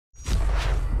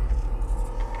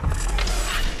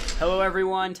Hello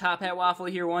everyone, Top Hat Waffle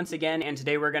here once again, and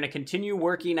today we're going to continue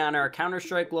working on our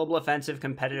Counter-Strike Global Offensive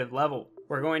competitive level.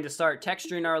 We're going to start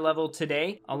texturing our level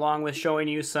today, along with showing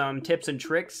you some tips and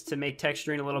tricks to make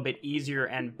texturing a little bit easier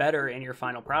and better in your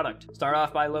final product. Start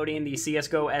off by loading the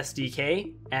CSGO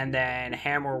SDK, and then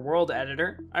Hammer World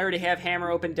Editor. I already have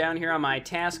Hammer open down here on my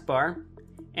taskbar,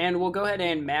 and we'll go ahead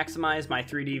and maximize my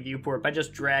 3D viewport by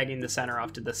just dragging the center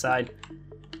off to the side.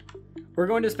 We're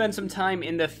going to spend some time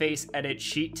in the Face Edit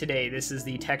sheet today. This is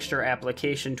the texture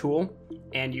application tool,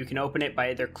 and you can open it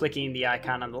by either clicking the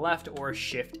icon on the left or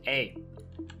Shift A.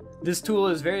 This tool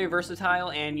is very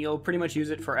versatile, and you'll pretty much use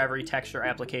it for every texture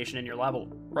application in your level.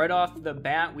 Right off the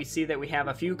bat, we see that we have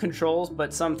a few controls,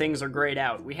 but some things are grayed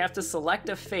out. We have to select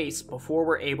a face before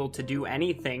we're able to do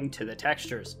anything to the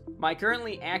textures. My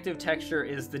currently active texture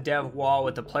is the dev wall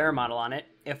with the player model on it.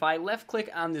 If I left click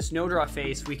on this no draw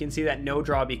face, we can see that no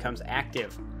draw becomes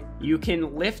active. You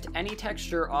can lift any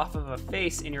texture off of a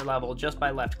face in your level just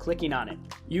by left clicking on it.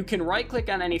 You can right click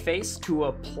on any face to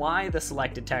apply the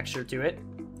selected texture to it.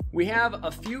 We have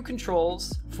a few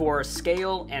controls for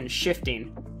scale and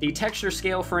shifting. The texture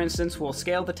scale, for instance, will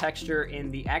scale the texture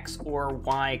in the X or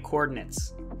Y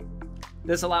coordinates.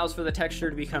 This allows for the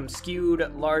texture to become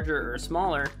skewed, larger, or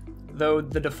smaller, though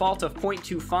the default of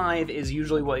 0.25 is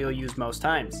usually what you'll use most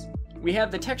times. We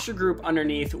have the texture group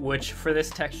underneath, which for this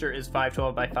texture is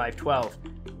 512 by 512.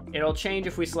 It'll change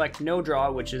if we select no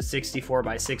draw, which is 64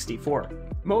 by 64.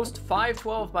 Most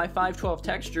 512 by 512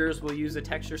 textures will use a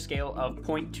texture scale of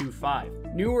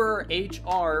 0.25. Newer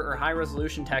HR or high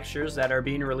resolution textures that are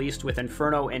being released with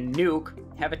Inferno and Nuke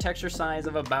have a texture size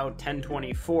of about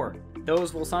 1024.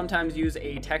 Those will sometimes use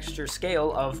a texture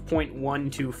scale of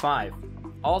 0.125.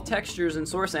 All textures in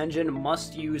Source Engine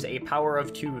must use a power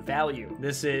of 2 value.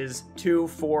 This is 2,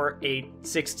 4, 8,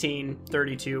 16,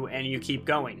 32, and you keep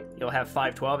going. You'll have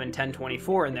 512 and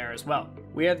 1024 in there as well.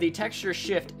 We have the texture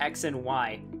shift X and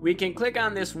Y. We can click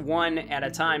on this one at a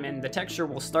time and the texture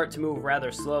will start to move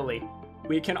rather slowly.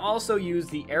 We can also use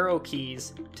the arrow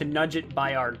keys to nudge it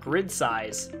by our grid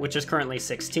size, which is currently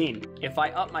 16. If I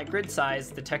up my grid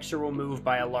size, the texture will move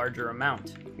by a larger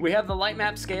amount. We have the light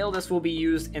map scale. This will be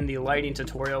used in the lighting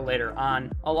tutorial later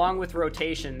on. Along with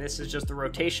rotation, this is just the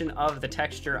rotation of the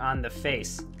texture on the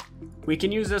face. We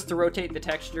can use this to rotate the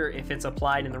texture if it's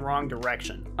applied in the wrong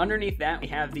direction. Underneath that, we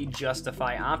have the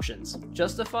Justify options.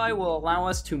 Justify will allow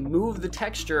us to move the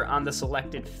texture on the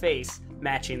selected face,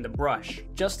 matching the brush.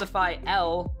 Justify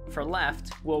L for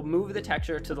left will move the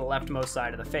texture to the leftmost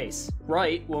side of the face.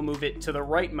 Right will move it to the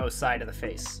rightmost side of the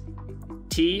face.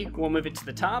 T will move it to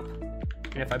the top,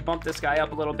 and if I bump this guy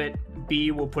up a little bit, B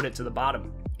will put it to the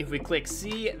bottom. If we click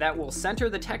C, that will center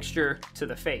the texture to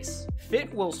the face.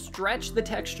 Fit will stretch the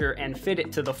texture and fit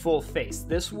it to the full face.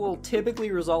 This will typically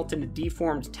result in a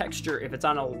deformed texture if it's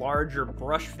on a larger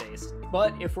brush face.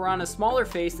 But if we're on a smaller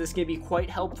face, this can be quite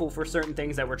helpful for certain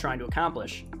things that we're trying to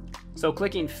accomplish. So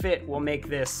clicking Fit will make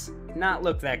this not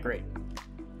look that great.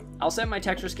 I'll set my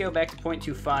texture scale back to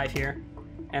 0.25 here,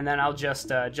 and then I'll just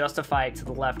justify it to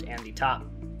the left and the top.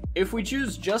 If we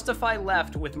choose Justify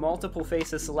Left with multiple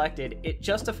faces selected, it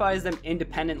justifies them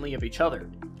independently of each other.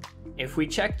 If we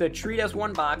check the Treat as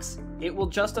One box, it will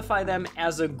justify them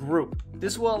as a group.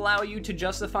 This will allow you to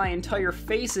justify entire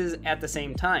faces at the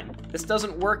same time. This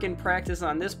doesn't work in practice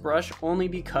on this brush only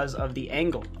because of the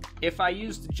angle. If I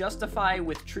used Justify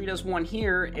with Treat as One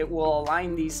here, it will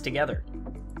align these together.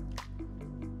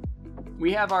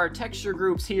 We have our texture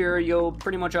groups here. You'll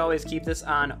pretty much always keep this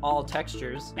on all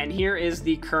textures. And here is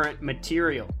the current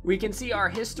material. We can see our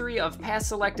history of past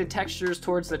selected textures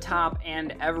towards the top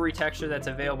and every texture that's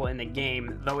available in the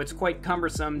game, though it's quite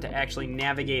cumbersome to actually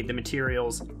navigate the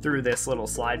materials through this little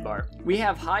slide bar. We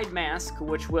have Hide Mask,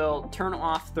 which will turn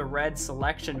off the red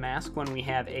selection mask when we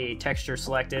have a texture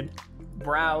selected.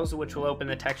 Browse, which will open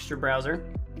the texture browser.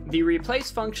 The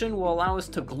replace function will allow us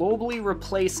to globally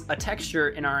replace a texture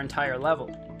in our entire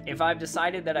level. If I've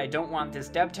decided that I don't want this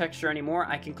dev texture anymore,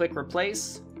 I can click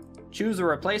replace, choose a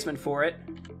replacement for it.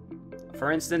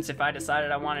 For instance, if I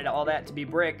decided I wanted all that to be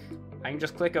brick, I can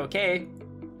just click OK,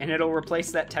 and it'll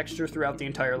replace that texture throughout the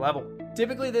entire level.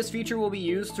 Typically, this feature will be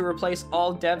used to replace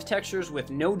all dev textures with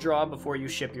no draw before you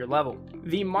ship your level.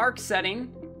 The mark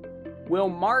setting will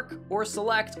mark or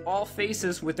select all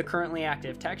faces with the currently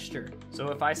active texture. So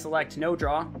if I select no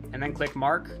draw and then click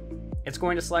mark, it's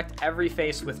going to select every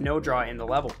face with no draw in the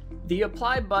level. The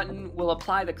apply button will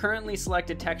apply the currently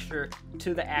selected texture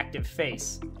to the active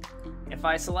face. If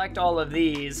I select all of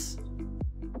these,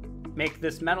 make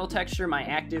this metal texture my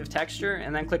active texture,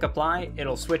 and then click apply,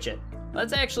 it'll switch it.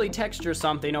 Let's actually texture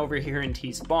something over here in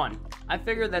T-Spawn. I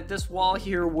figured that this wall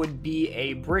here would be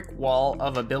a brick wall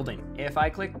of a building. If I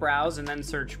click browse and then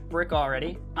search brick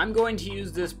already, I'm going to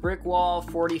use this brick wall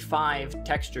 45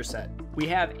 texture set. We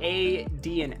have A,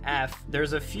 D, and F.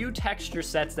 There's a few texture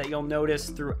sets that you'll notice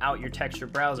throughout your texture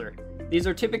browser. These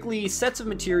are typically sets of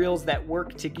materials that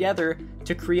work together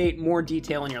to create more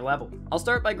detail in your level. I'll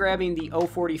start by grabbing the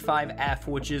 045F,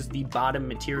 which is the bottom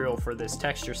material for this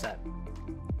texture set.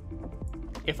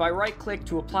 If I right click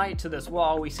to apply it to this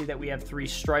wall, we see that we have 3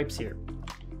 stripes here.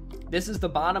 This is the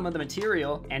bottom of the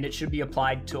material, and it should be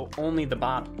applied to only the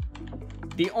bottom.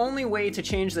 The only way to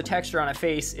change the texture on a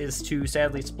face is to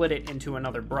sadly split it into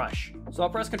another brush. So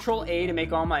I'll press Ctrl A to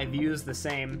make all my views the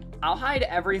same. I'll hide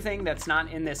everything that's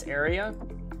not in this area,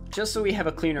 just so we have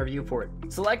a cleaner viewport.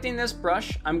 Selecting this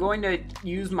brush, I'm going to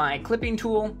use my clipping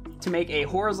tool to make a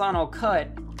horizontal cut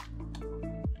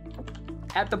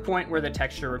at the point where the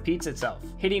texture repeats itself.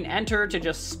 Hitting enter to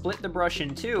just split the brush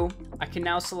in 2, I can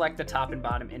now select the top and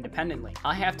bottom independently.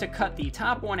 I have to cut the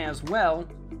top one as well,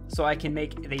 so I can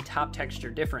make the top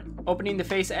texture different. Opening the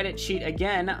face edit sheet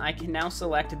again, I can now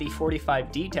select the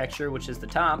 45D texture, which is the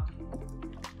top.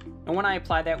 And when I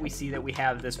apply that, we see that we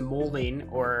have this molding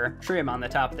or trim on the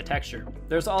top of the texture.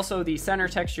 There's also the center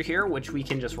texture here, which we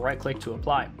can just right click to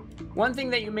apply. One thing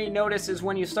that you may notice is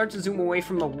when you start to zoom away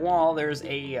from the wall, there's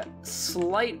a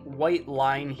slight white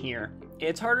line here.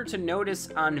 It's harder to notice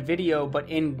on video, but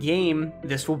in game,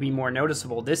 this will be more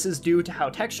noticeable. This is due to how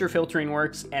texture filtering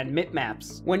works and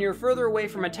bitmaps. When you're further away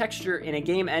from a texture in a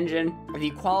game engine, the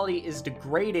quality is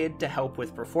degraded to help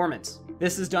with performance.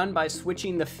 This is done by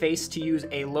switching the face to use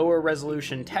a lower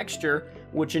resolution texture,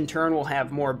 which in turn will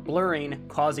have more blurring,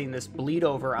 causing this bleed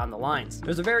over on the lines.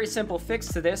 There's a very simple fix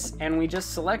to this, and we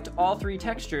just select all 3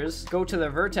 textures, go to the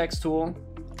vertex tool,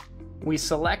 we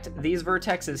select these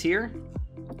vertexes here,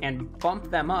 and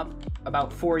bump them up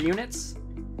about 4 units,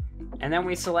 and then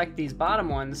we select these bottom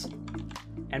ones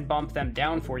and bump them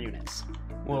down 4 units.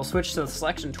 We'll switch to the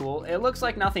selection tool. It looks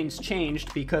like nothing's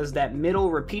changed because that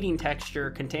middle repeating texture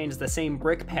contains the same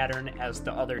brick pattern as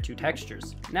the other 2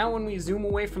 textures. Now when we zoom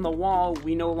away from the wall,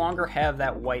 we no longer have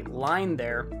that white line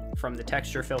there from the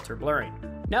texture filter blurring.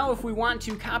 Now if we want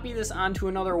to copy this onto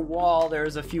another wall,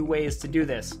 there's a few ways to do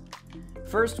this.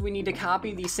 First, we need to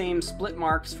copy the same split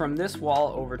marks from this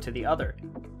wall over to the other.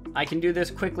 I can do this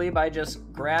quickly by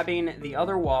just grabbing the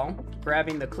other wall,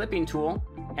 grabbing the clipping tool,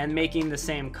 and making the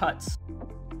same cuts.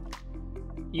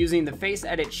 Using the face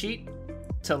edit sheet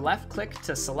to left click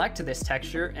to select this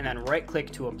texture and then right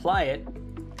click to apply it,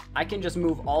 I can just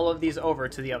move all of these over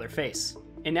to the other face.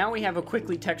 And now we have a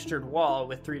quickly textured wall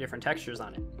with 3 different textures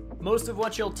on it. Most of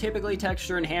what you'll typically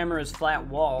texture in Hammer is flat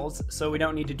walls, so we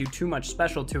don't need to do too much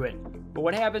special to it. But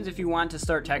what happens if you want to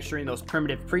start texturing those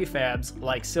primitive prefabs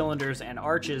like cylinders and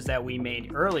arches that we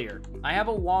made earlier? I have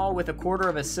a wall with 1/4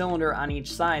 of a cylinder on each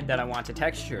side that I want to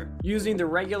texture. Using the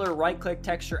regular right-click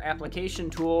texture application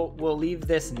tool will leave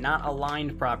this not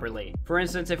aligned properly. For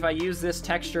instance, if I use this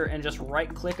texture and just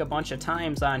right-click a bunch of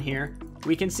times on here,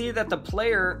 we can see that the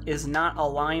player is not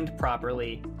aligned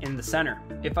properly in the center.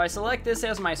 If I select this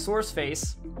as my source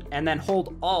face and then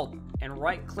hold Alt and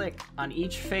right click on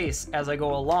each face as I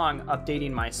go along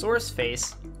updating my source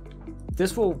face,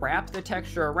 this will wrap the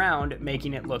texture around,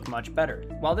 making it look much better.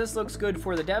 While this looks good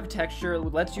for the dev texture,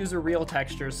 let's use a real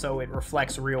texture so it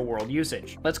reflects real world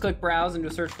usage. Let's click browse and do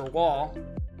a search for wall.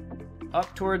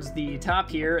 Up towards the top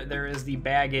here, there is the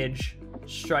baggage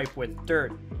stripe with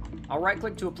dirt. I'll right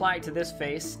click to apply it to this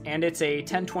face, and it's a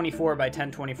 1024 by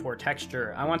 1024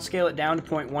 texture. I want to scale it down to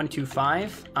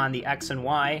 0.125 on the X and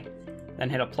Y, then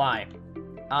hit apply.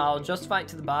 I'll justify it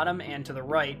to the bottom and to the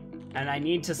right, and I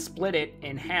need to split it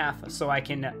in half so I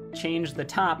can change the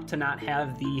top to not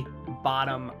have the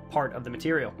bottom part of the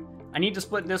material. I need to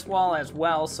split this wall as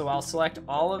well, so I'll select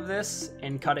all of this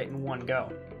and cut it in one go.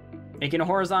 Making a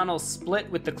horizontal split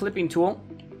with the clipping tool,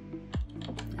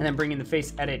 and then bringing the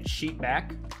face edit sheet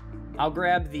back. I'll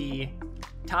grab the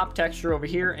top texture over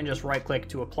here and just right click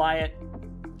to apply it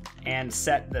and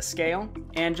set the scale.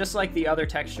 And just like the other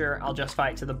texture, I'll justify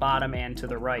it to the bottom and to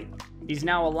the right. These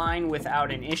now align without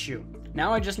an issue.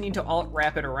 Now I just need to Alt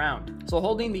wrap it around. So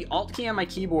holding the Alt key on my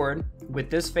keyboard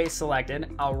with this face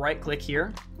selected, I'll right click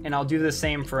here and I'll do the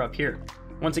same for up here.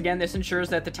 Once again, this ensures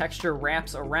that the texture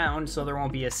wraps around so there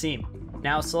won't be a seam.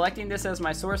 Now selecting this as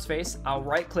my source face, I'll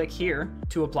right click here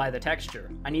to apply the texture.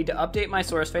 I need to update my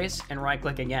source face and right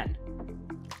click again.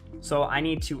 So I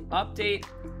need to update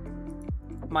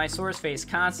my source face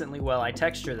constantly while I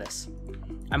texture this.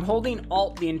 I'm holding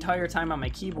Alt the entire time on my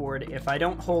keyboard. If I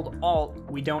don't hold Alt,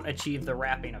 we don't achieve the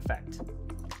wrapping effect.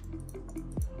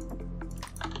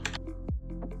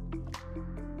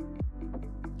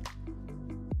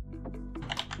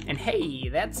 And hey,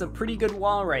 that's a pretty good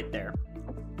wall right there.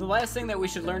 The last thing that we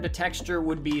should learn to texture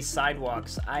would be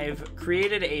sidewalks. I've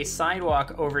created a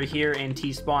sidewalk over here in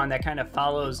T-Spawn that kind of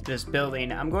follows this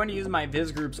building. I'm going to use my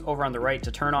viz groups over on the right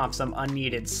to turn off some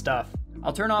unneeded stuff.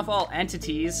 I'll turn off all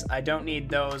entities. I don't need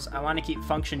those. I want to keep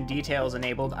function details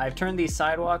enabled. I've turned these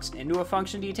sidewalks into a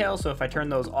function detail, so if I turn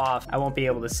those off, I won't be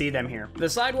able to see them here. The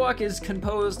sidewalk is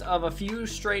composed of a few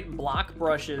straight block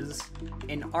brushes,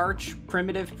 an arch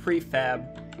primitive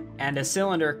prefab, and a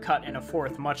cylinder cut in a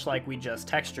fourth, much like we just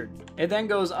textured. It then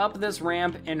goes up this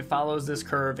ramp and follows this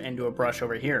curve into a brush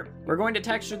over here. We're going to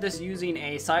texture this using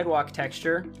a sidewalk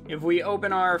texture. If we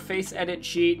open our face edit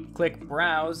sheet, click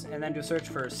browse, and then do search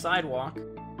for sidewalk,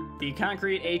 the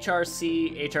concrete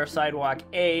HRC HR sidewalk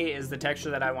A is the texture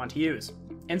that I want to use.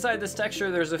 Inside this texture,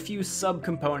 there's a few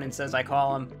subcomponents, as I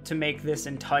call them, to make this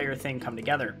entire thing come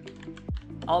together.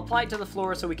 I'll apply it to the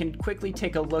floor so we can quickly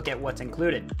take a look at what's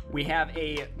included. We have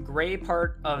a gray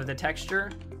part of the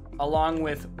texture, along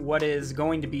with what is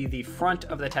going to be the front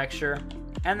of the texture,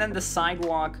 and then the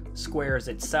sidewalk squares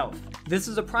itself. This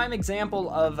is a prime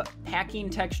example of packing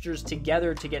textures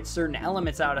together to get certain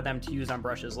elements out of them to use on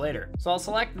brushes later. So I'll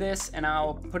select this and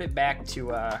I'll put it back to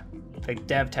the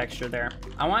dev texture there.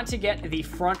 I want to get the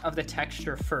front of the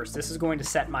texture first. This is going to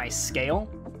set my scale.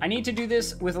 I need to do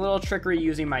this with a little trickery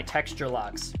using my texture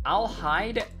locks. I'll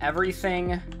hide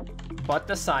everything but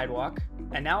the sidewalk,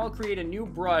 and now I'll create a new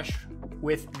brush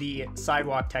with the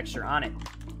sidewalk texture on it.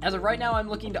 As of right now, I'm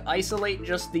looking to isolate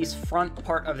just this front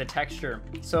part of the texture.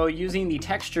 So using the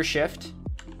texture shift,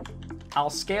 I'll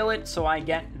scale it so I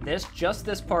get just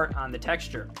this part on the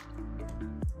texture.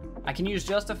 I can use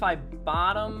justify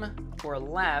bottom or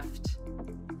left.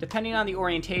 Depending on the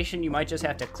orientation, you might just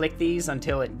have to click these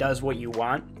until it does what you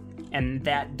want, and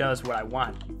that does what I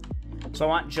want. So I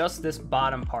want just this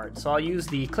bottom part. So I'll use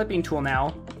the clipping tool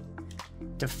now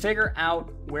to figure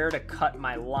out where to cut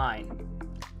my line.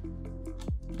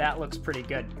 That looks pretty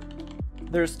good.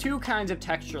 There's two kinds of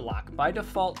texture lock. By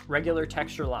default, regular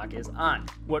texture lock is on.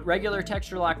 What regular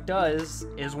texture lock does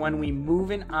is when we move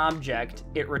an object,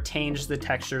 it retains the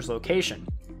texture's location.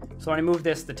 So when I move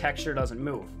this, the texture doesn't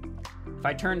move. If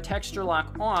I turn texture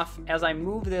lock off, as I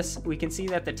move this, we can see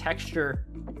that the texture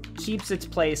keeps its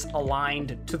place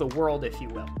aligned to the world, if you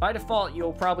will. By default,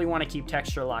 you'll probably want to keep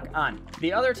texture lock on.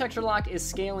 The other texture lock is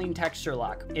scaling texture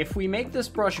lock. If we make this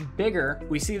brush bigger,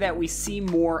 we see that we see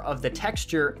more of the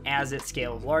texture as it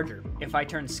scales larger. If I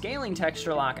turn scaling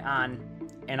texture lock on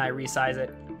and I resize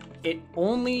it, it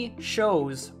only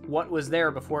shows what was there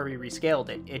before we rescaled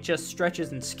it. It just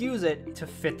stretches and skews it to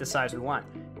fit the size we want.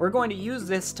 We're going to use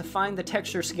this to find the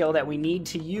texture scale that we need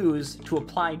to use to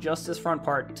apply just this front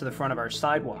part to the front of our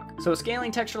sidewalk. So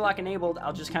scaling texture lock enabled,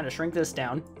 I'll just kind of shrink this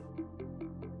down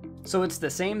so it's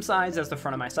the same size as the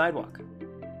front of my sidewalk.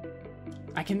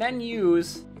 I can then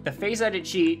use the face edit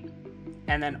sheet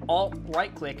and then alt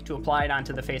right click to apply it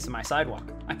onto the face of my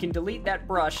sidewalk. I can delete that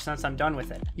brush since I'm done with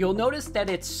it. You'll notice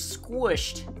that it's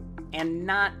squished and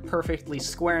not perfectly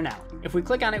square now. If we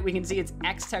click on it, we can see its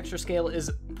X texture scale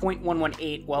is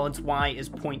 0.118 while its Y is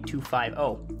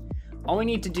 0.250. All we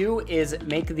need to do is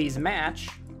make these match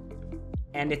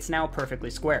and it's now perfectly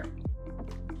square.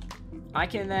 I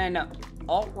can then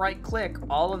alt right click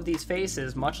all of these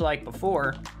faces, much like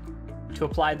before, to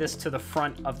apply this to the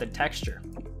front of the texture.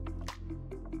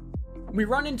 We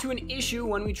run into an issue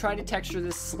when we try to texture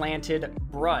this slanted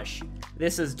brush.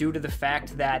 This is due to the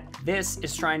fact that this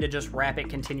is trying to just wrap it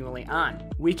continually on.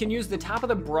 We can use the top of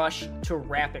the brush to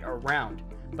wrap it around,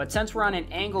 but since we're on an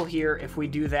angle here, if we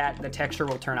do that, the texture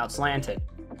will turn out slanted.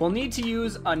 We'll need to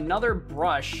use another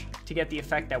brush to get the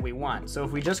effect that we want. So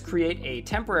if we just create a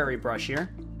temporary brush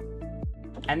here,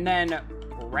 and then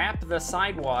wrap the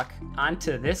sidewalk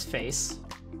onto this face,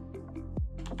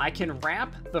 I can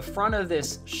wrap the front of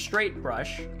this straight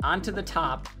brush onto the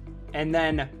top, and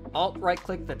then alt right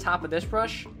click the top of this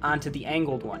brush onto the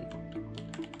angled one.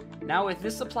 Now with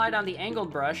this applied on the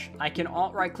angled brush, I can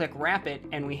alt right click wrap it,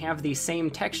 and we have the same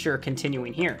texture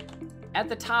continuing here. At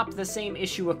the top, the same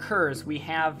issue occurs. We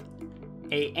have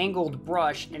a angled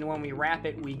brush, and when we wrap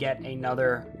it, we get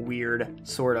another weird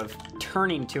sort of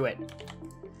turning to it.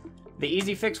 The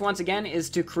easy fix once again is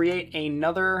to create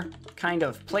another kind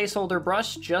of placeholder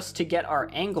brush just to get our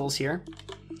angles here.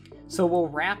 So we'll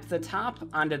wrap the top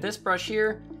onto this brush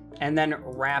here and then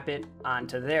wrap it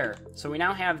onto there. So we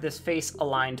now have this face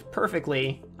aligned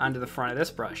perfectly onto the front of this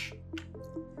brush.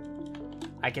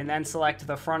 I can then select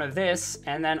the front of this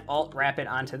and then alt wrap it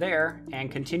onto there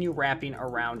and continue wrapping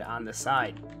around on the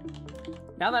side.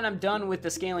 Now that I'm done with the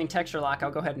scaling texture lock,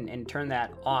 I'll go ahead and turn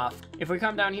that off. If we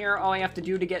come down here, all I have to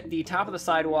do to get the top of the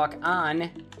sidewalk on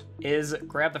is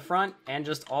grab the front and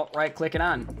just alt-right click it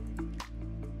on.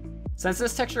 Since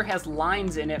this texture has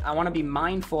lines in it, I want to be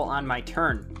mindful on my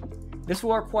turn. This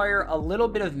will require a little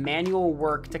bit of manual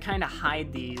work to kind of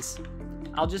hide these.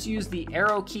 I'll just use the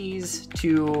arrow keys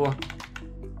to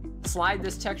slide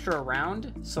this texture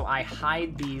around so I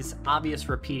hide these obvious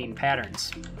repeating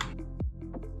patterns.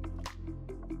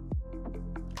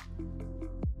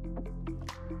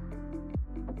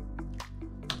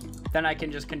 Then I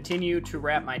can just continue to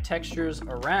wrap my textures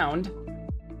around.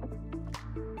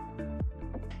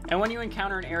 And when you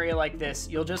encounter an area like this,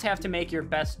 you'll just have to make your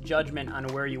best judgment on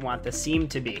where you want the seam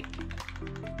to be.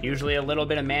 Usually a little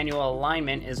bit of manual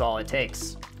alignment is all it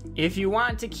takes. If you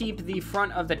want to keep the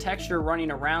front of the texture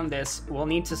running around this, we'll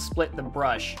need to split the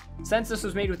brush. Since this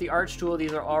was made with the arch tool,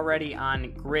 these are already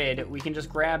on grid, we can just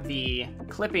grab the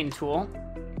clipping tool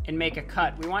and make a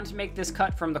cut. We want to make this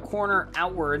cut from the corner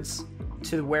outwards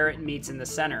to where it meets in the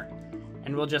center.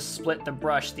 And we'll just split the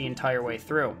brush the entire way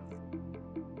through.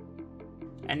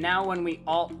 And now when we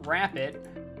alt wrap it,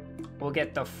 we'll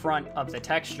get the front of the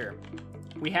texture.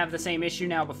 We have the same issue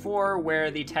now before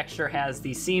where the texture has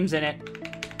these seams in it.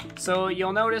 So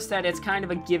you'll notice that it's kind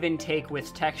of a give and take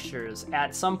with textures.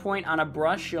 At some point on a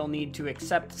brush, you'll need to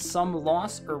accept some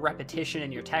loss or repetition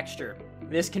in your texture.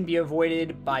 This can be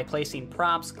avoided by placing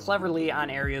props cleverly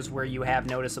on areas where you have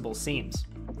noticeable seams.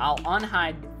 I'll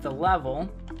unhide the level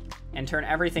and turn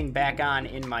everything back on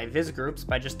in my viz groups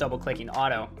by just double clicking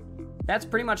auto. That's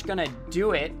pretty much gonna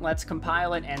do it. Let's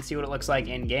compile it and see what it looks like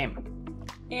in game.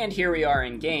 And here we are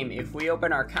in game. If we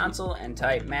open our console and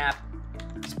type map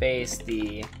space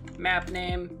the map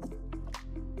name,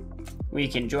 we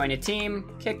can join a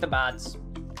team, kick the bots.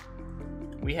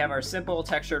 We have our simple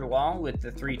textured wall with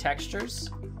the 3 textures,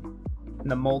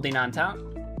 the molding on top.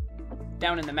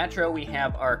 Down in the metro, we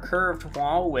have our curved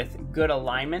wall with good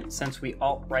alignment since we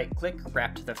alt-right click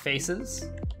wrapped the faces.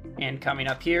 And coming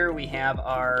up here, we have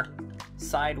our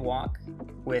sidewalk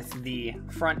with the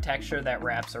front texture that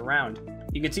wraps around.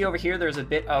 You can see over here there's a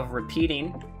bit of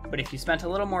repeating, but if you spent a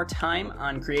little more time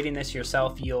on creating this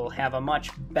yourself, you'll have a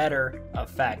much better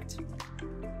effect.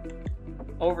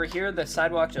 Over here, the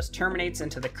sidewalk just terminates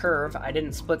into the curve. I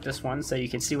didn't split this one so you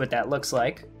can see what that looks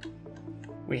like.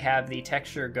 We have the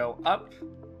texture go up,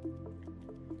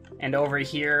 and over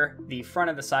here, the front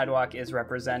of the sidewalk is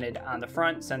represented on the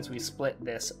front since we split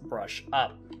this brush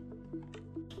up.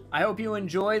 I hope you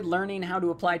enjoyed learning how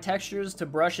to apply textures to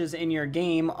brushes in your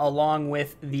game along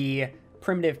with the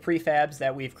primitive prefabs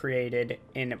that we've created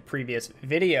in previous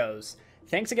videos.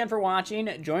 Thanks again for watching.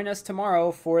 Join us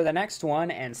tomorrow for the next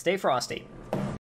one and stay frosty.